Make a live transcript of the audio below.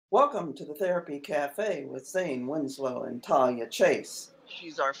Welcome to the Therapy Café with Zane Winslow and Thalia Chase.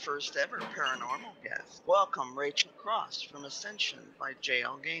 She's our first ever paranormal guest. Welcome, Rachel Cross from Ascension by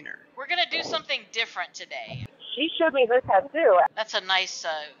JL Gaynor. We're going to do something different today. She showed me her tattoo. That's a nice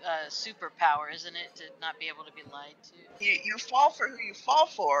superpower, isn't it, to not be able to be lied to? You fall for who you fall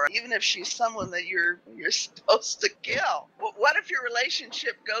for, even if she's someone that you're supposed to kill. What if your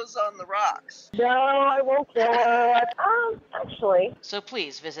relationship goes on the rocks? No, I won't kill her. Actually. So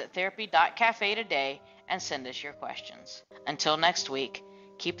please visit therapy.cafe today and send us your questions. Until next week,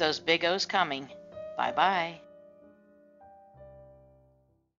 keep those big O's coming. Bye-bye.